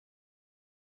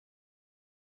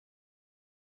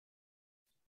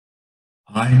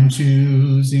I'm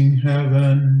choosing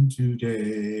heaven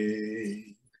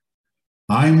today.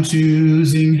 I'm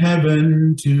choosing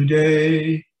heaven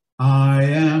today. I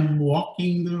am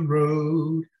walking the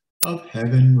road of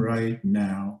heaven right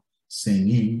now,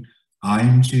 singing,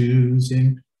 I'm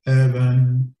choosing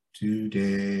heaven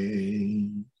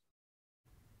today.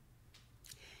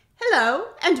 Hello,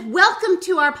 and welcome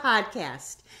to our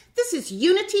podcast. This is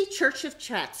Unity Church of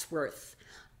Chatsworth.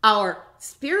 Our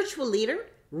spiritual leader,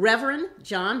 Reverend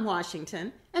John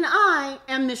Washington, and I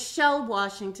am Michelle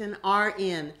Washington,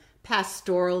 RN,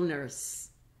 pastoral nurse.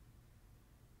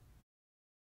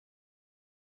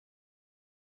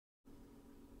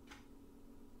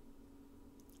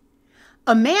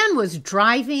 A man was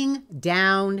driving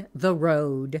down the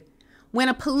road when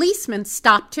a policeman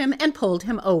stopped him and pulled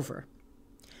him over.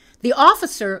 The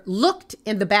officer looked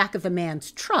in the back of the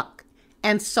man's truck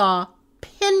and saw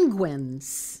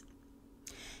penguins.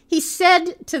 He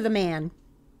said to the man,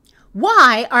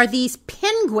 "Why are these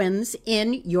penguins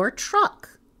in your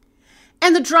truck?"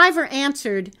 And the driver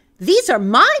answered, "These are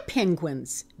my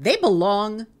penguins. They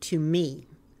belong to me."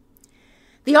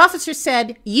 The officer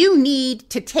said, "You need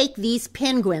to take these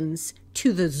penguins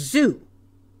to the zoo."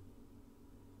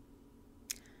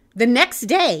 The next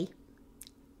day,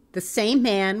 the same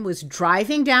man was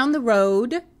driving down the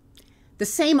road. The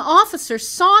same officer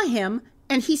saw him,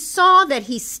 and he saw that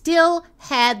he still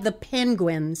had the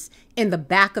penguins in the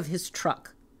back of his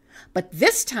truck. But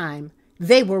this time,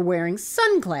 they were wearing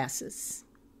sunglasses.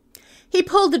 He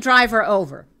pulled the driver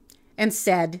over and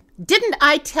said, "Didn't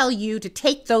I tell you to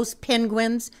take those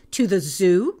penguins to the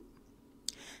zoo?"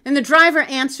 And the driver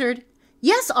answered,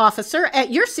 "Yes, officer,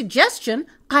 at your suggestion,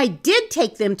 I did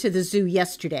take them to the zoo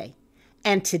yesterday.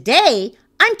 And today,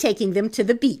 I'm taking them to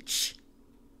the beach."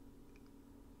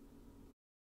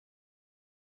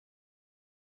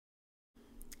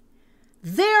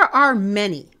 There are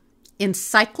many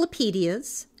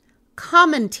encyclopedias,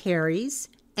 commentaries,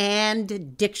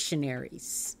 and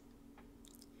dictionaries.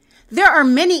 There are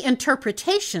many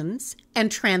interpretations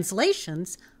and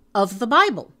translations of the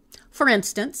Bible. For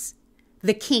instance,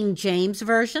 the King James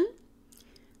Version,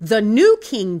 the New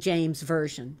King James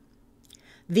Version,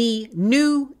 the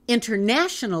New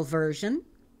International Version,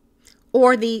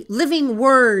 or the Living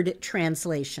Word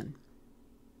translation.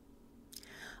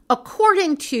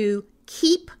 According to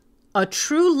Keep a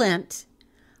True Lent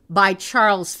by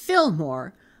Charles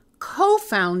Fillmore,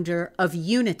 co-founder of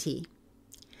Unity,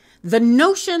 the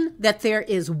notion that there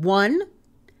is one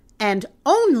and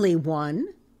only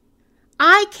one,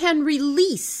 I can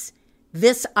release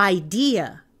this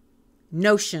idea,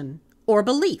 notion, or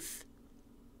belief.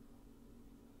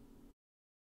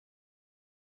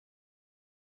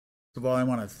 First of all, I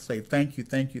want to say thank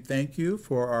you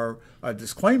for our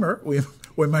disclaimer.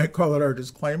 We might call it our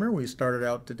disclaimer. We started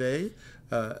out today,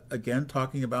 again,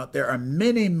 talking about there are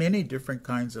many different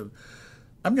kinds of,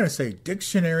 I'm going to say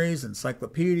dictionaries,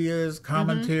 encyclopedias,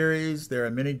 commentaries. There are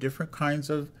many different kinds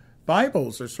of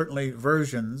Bibles. There's certainly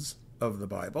versions of the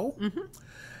Bible.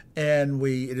 And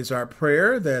it is our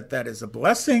prayer that is a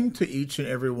blessing to each and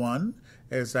every one.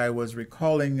 As I was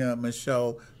recalling,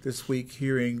 Michelle, this week,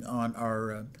 hearing on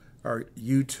our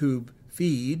YouTube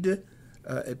feed,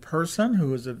 a person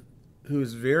who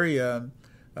is very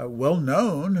well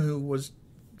known, who was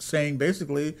saying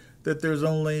basically that there's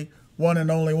only one and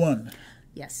only one.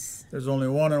 Yes. There's only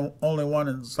one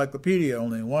encyclopedia,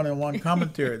 only one and one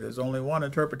commentary. There's only one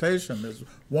interpretation. There's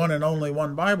one and only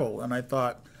one Bible. And I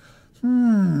thought,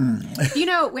 You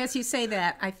know, as you say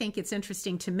that, I think it's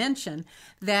interesting to mention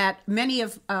that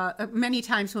many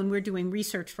times when we're doing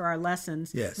research for our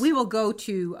lessons, yes, we will go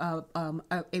to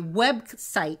a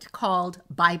website called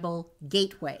Bible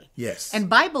Gateway. Yes. And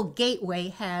Bible Gateway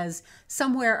has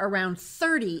somewhere around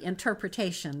 30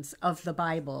 interpretations of the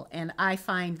Bible. And I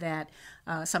find that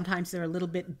sometimes they're a little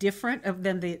bit different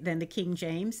than the King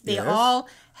James. They Yes. all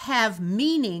have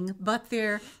meaning, but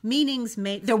their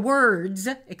words,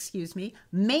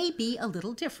 may be a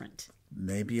little different.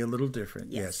 Maybe a little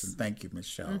different, yes. Yes. And thank you,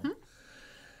 Michelle.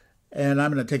 And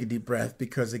I'm going to take a deep breath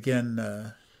because, again,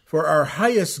 for our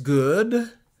highest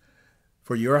good,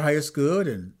 for your highest good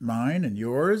and mine and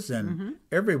yours and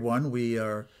everyone,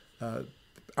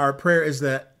 our prayer is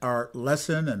that our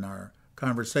lesson and our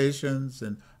conversations,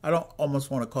 and I don't almost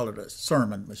want to call it a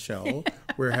sermon, Michelle.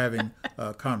 We're having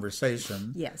a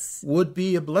conversation. Yes. Would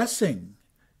be a blessing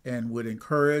and would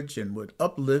encourage and would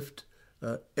uplift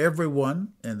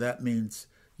everyone, and that means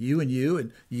you and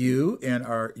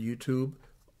our YouTube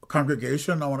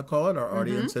congregation, I want to call it, our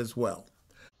audience as well.